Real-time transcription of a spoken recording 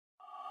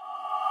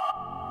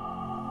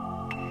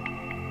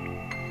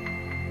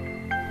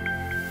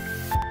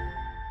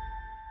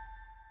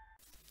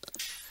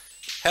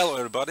Hello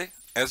everybody!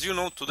 As you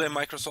know, today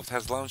Microsoft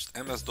has launched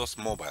MS-DOS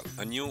Mobile,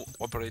 a new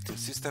operating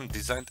system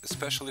designed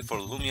especially for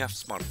Lumia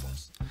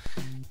smartphones.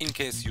 In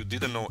case you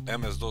didn't know,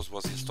 MS-DOS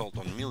was installed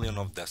on millions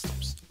of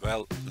desktops.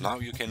 Well, now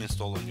you can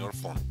install on your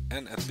phone,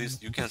 and at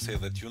least you can say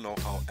that you know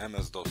how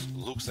MS-DOS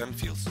looks and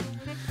feels.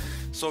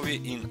 So we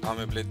in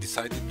Ameble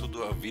decided to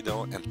do a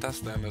video and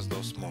test the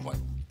MS-DOS Mobile.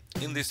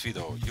 In this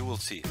video you will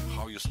see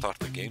how you start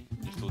a game,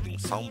 including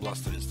Sound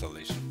Blaster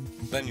installation.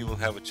 Then you will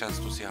have a chance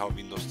to see how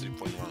Windows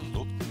 3.1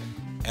 looked,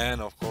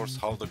 and of course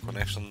how the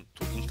connection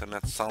to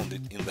internet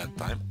sounded in that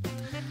time.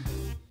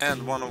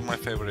 And one of my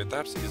favorite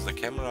apps is the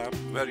camera app,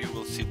 where you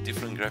will see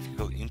different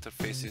graphical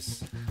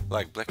interfaces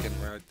like black and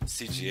white,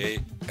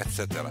 CGA,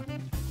 etc.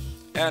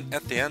 And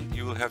at the end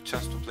you will have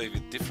chance to play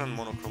with different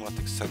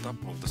monochromatic setup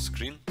of the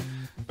screen,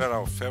 where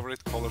our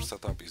favorite color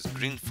setup is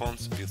green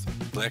fonts with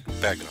black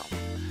background.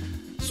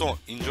 So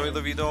enjoy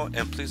the video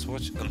and please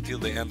watch until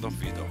the end of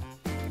video.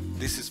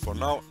 This is for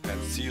now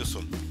and see you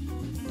soon.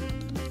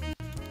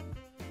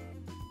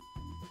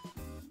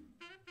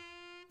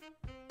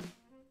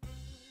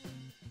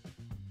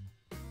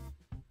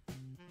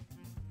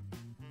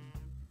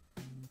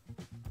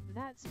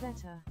 That's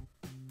better.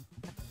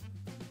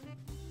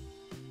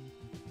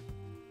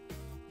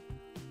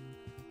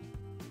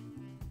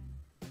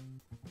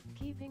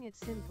 Keeping it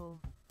simple.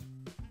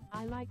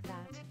 I like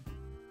that.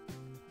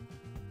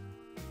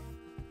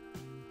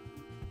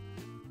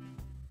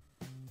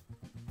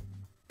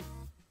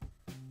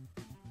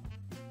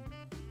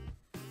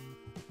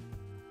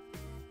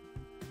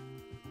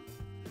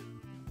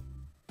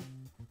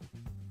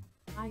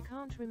 I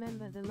can't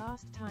remember the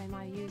last time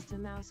I used a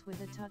mouse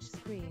with a touch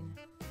screen.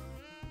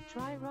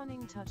 Try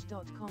running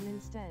touch.com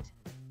instead.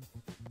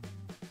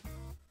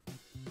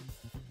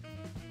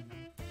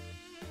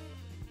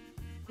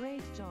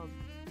 Great job.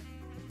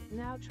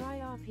 Now try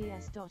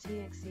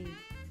rps.exe.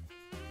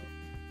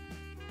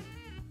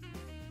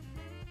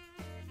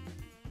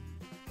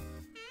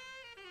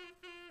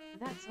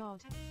 That's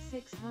odd,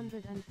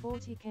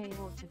 640k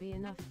ought to be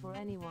enough for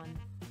anyone.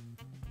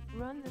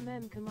 Run the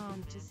mem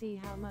command to see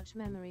how much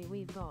memory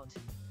we've got.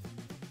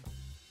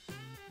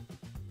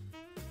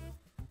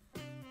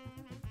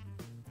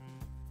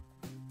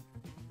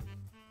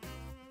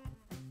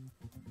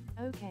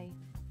 OK.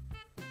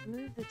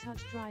 Move the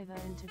touch driver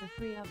in to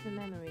free up the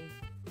memory.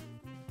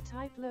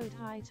 Type load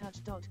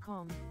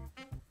hitouch.com.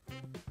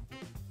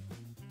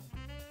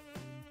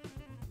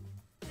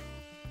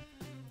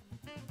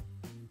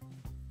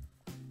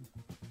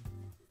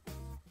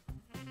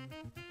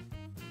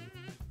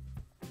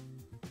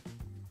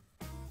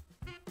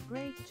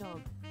 Great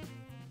job.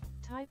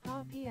 Type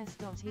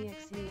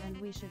rps.exe and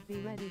we should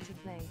be ready to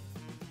play.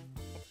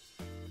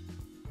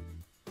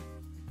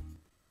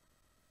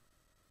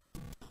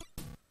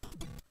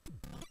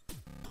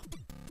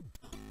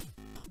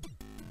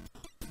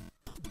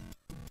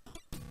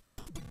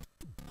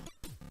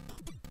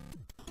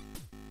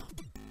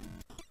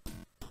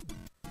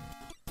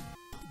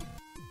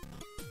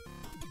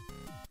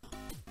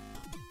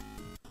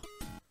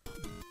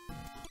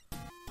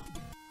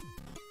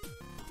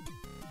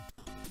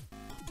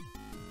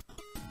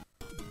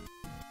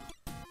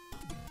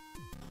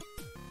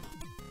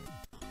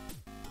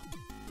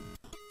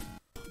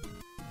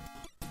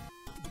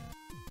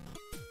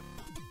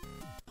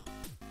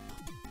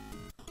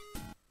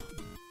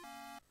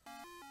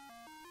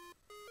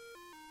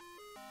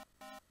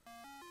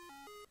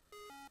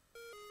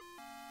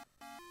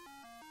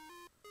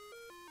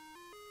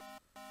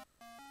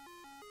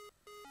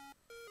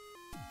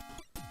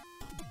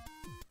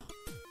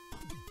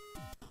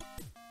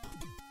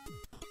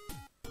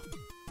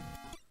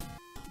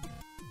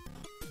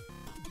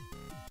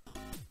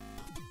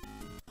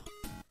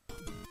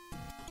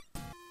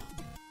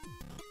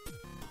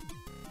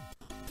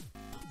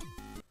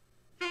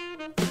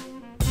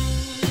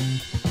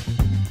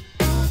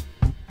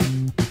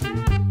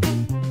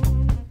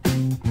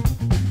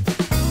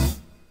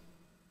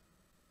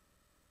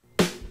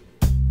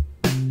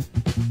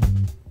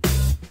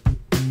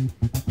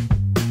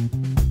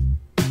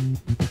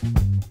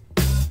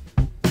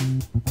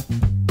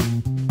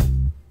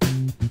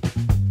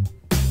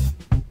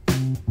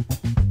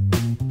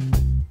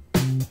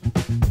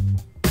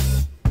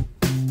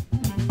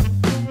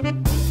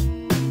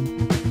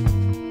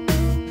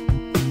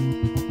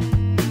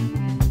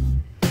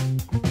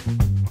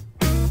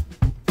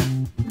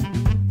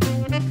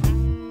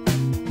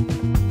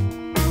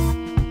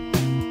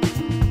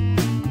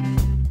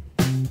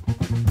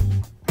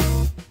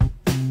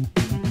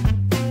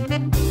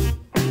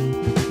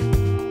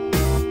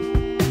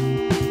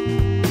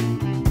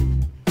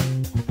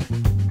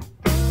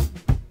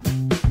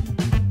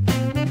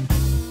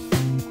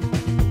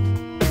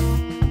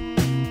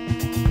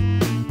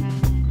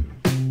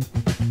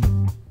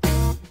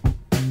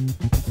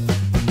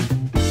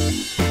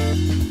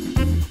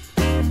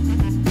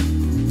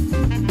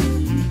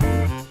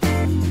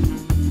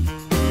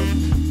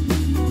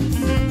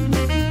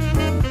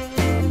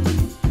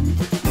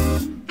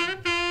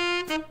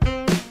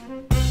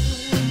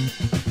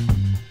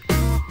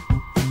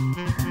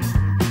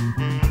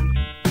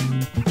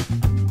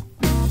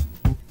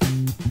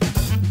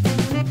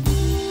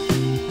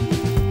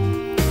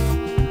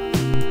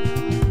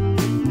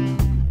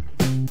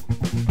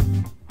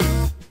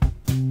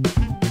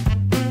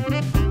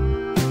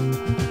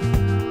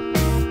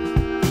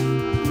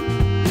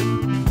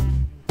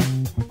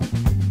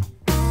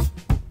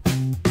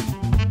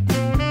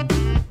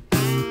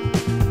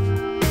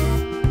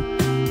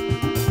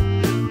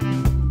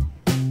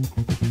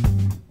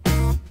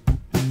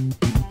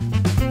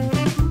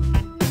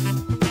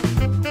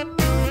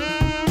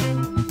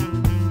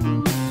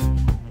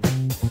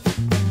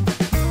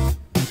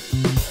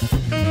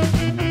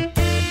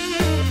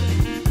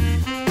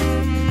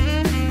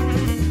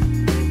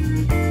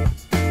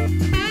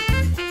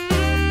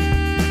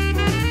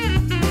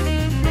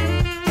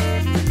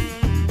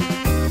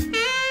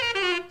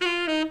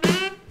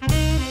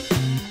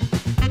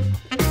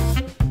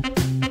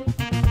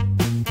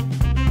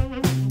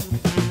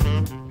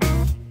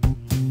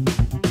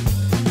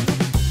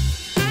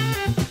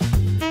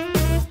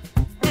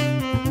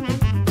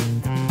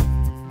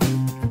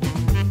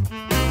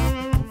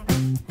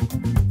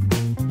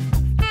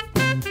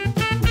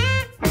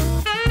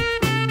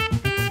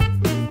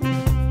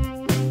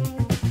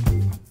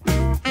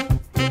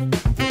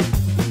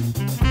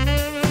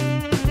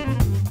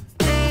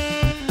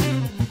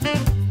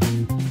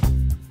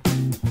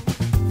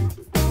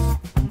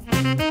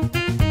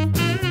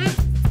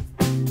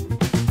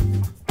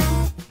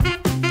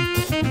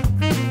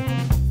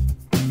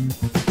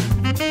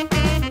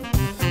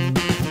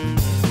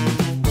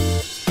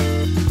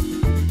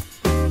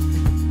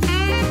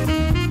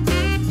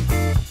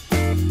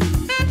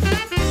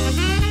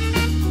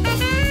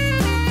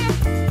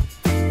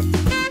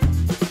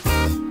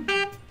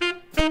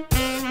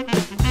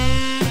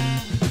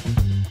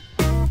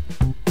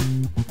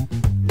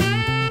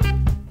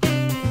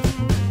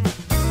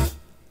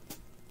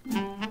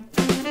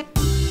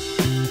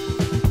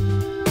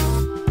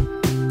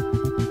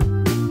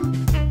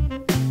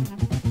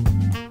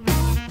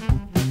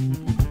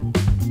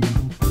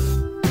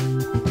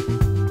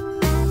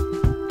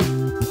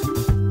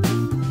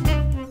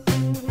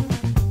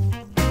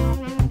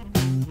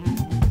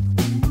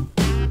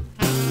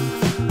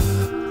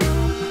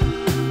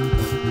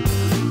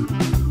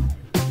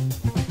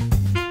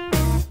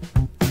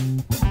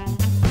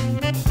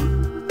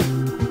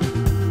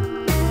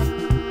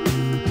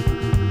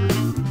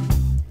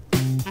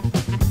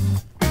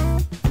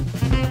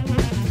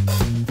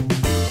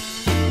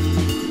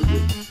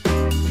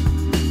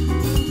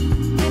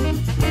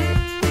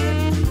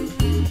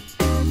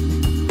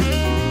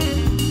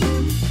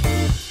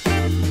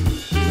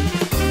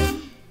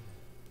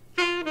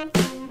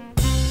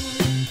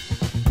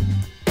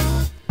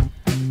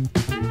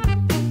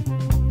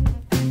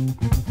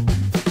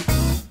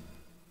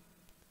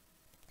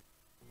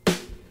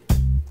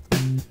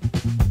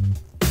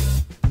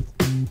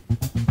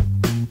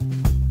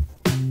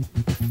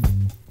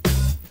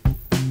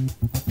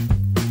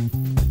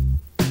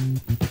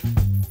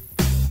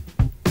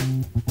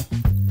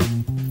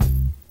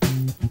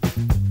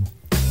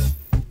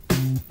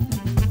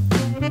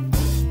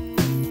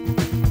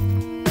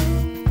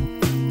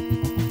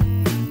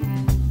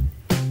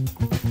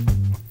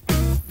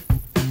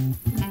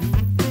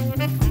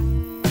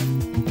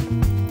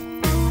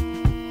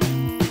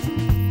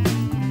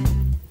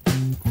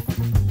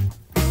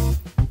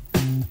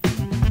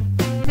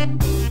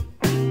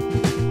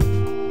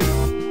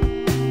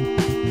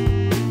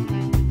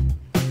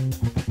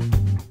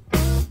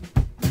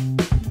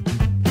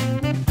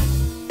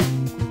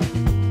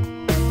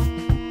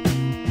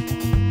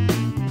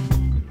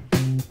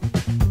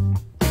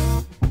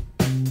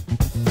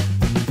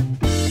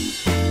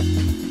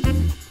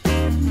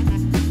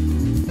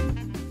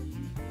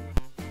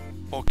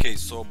 Okay,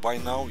 so by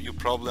now you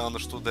probably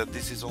understood that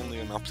this is only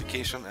an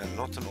application and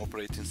not an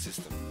operating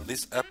system.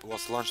 This app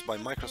was launched by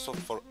Microsoft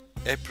for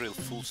April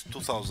Fools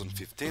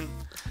 2015,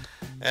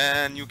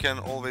 and you can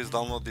always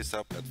download this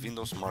app at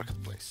Windows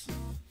Marketplace.